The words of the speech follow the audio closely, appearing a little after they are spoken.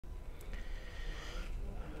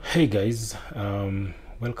Hey guys,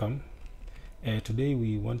 welcome. Today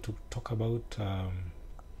we want to talk about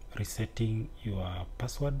resetting your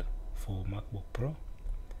password for MacBook Pro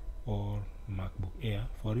or MacBook Air.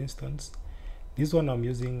 For instance, this one I'm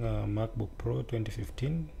using MacBook Pro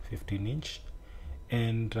 2015 15-inch,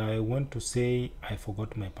 and I want to say I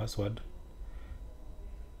forgot my password,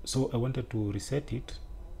 so I wanted to reset it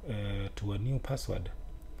to a new password.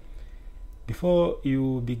 Before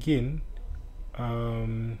you begin,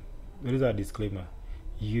 there is a disclaimer.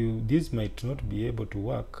 This might not be able to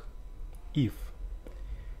work if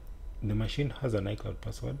the machine has an iCloud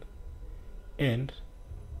password and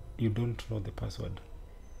you don't know the password.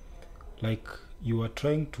 Like you are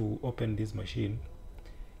trying to open this machine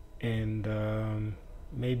and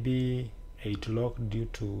maybe it locked due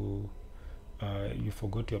to you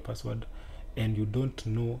forgot your password and you don't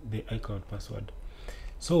know the iCloud password.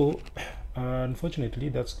 So unfortunately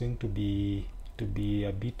that's going to be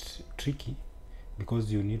a bit tricky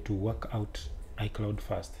because you need to work out iCloud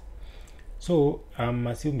first. So I'm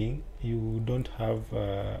assuming you don't have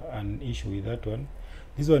an issue with that one.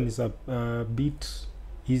 This one is a bit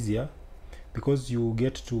easier because you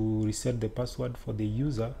get to reset the password for the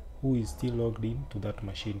user who is still logged in to that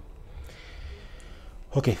machine.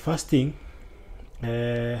 Okay, first thing,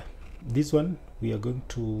 this one we are going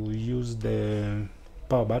to use the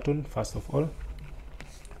power button. First of all,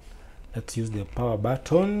 let's use the power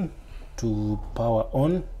button to power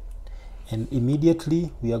on, and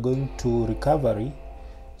immediately we are going to recovery.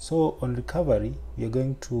 So on recovery we are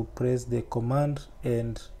going to press the Command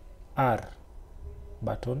and R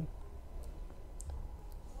button.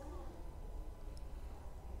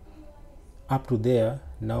 Up to there,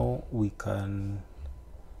 now we can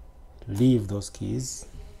leave those keys.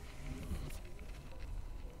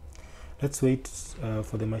 Let's wait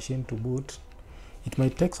for the machine to boot. It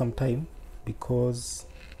might take some time because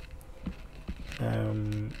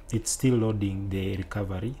it's still loading the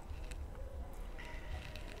recovery.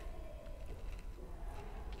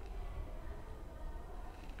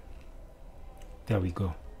 There we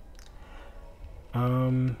go.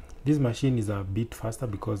 This machine is a bit faster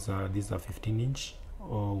because these are 15-inch.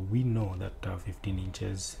 We know that 15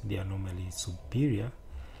 inches, they are normally superior,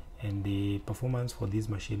 and the performance for these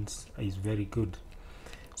machines is very good.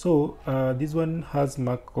 So this one has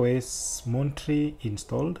macOS Monterey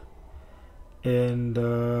installed, and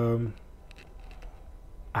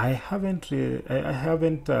I haven't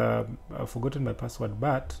forgotten my password,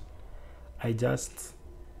 but I just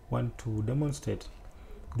want to demonstrate.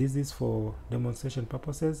 This is for demonstration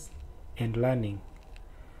purposes and learning.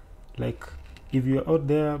 Like if you're out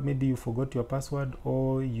there, maybe you forgot your password,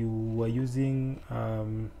 or you were using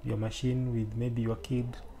your machine with maybe your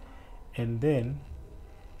kid, and then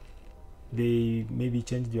they maybe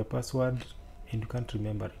changed your password and you can't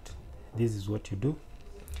remember it. This is what you do.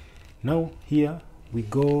 Now here we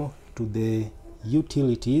go to the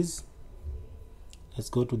utilities. Let's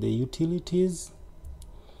go to the utilities.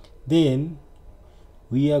 Then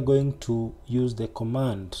we are going to use the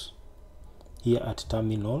command here at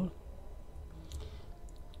terminal.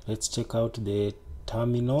 Let's check out the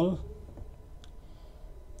terminal.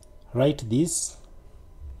 Write this: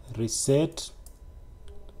 reset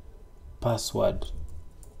password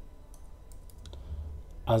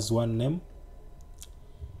as one name.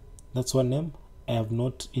 That's one name. I have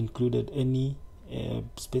not included any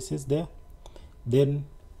spaces there. Then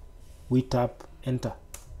we tap enter.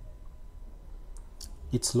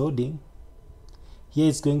 It's loading. Here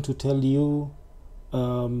it's going to tell you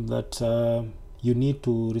that you need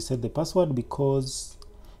to reset the password because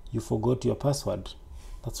you forgot your password.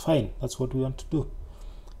 That's fine. That's what we want to do.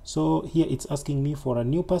 So here it's asking me for a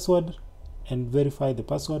new password and verify the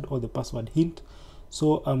password or the password hint.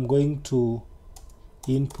 So I'm going to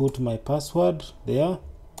input my password there.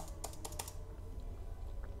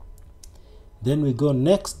 Then we go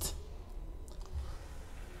next.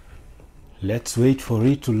 Let's wait for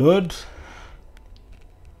it to load.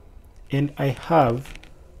 And I have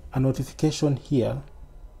a notification here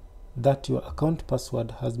that your account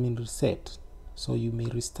password has been reset. So you may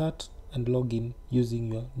restart and log in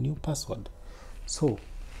using your new password. So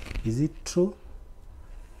is it true?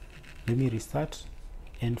 Let me restart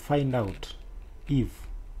and find out if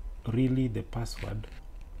really the password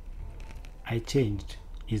I changed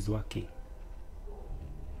is working.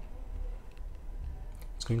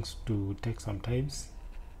 It's going to take some time.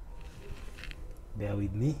 Bear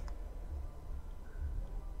with me.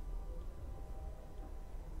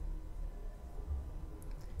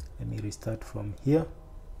 Let me restart from here.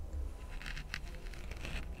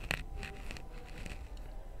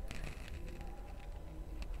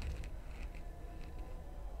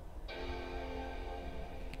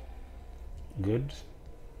 Good.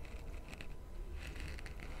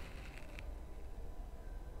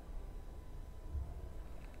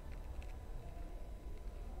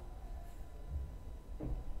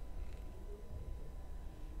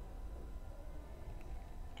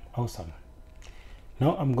 Awesome.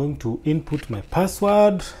 Now I'm going to input my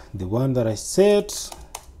password, the one that I set.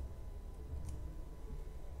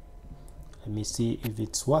 Let me see if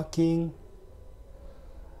it's working.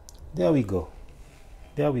 There we go.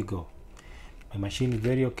 There we go. My machine is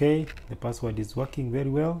very okay. The password is working very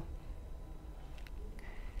well.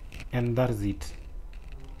 And that is it.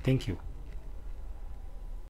 Thank you.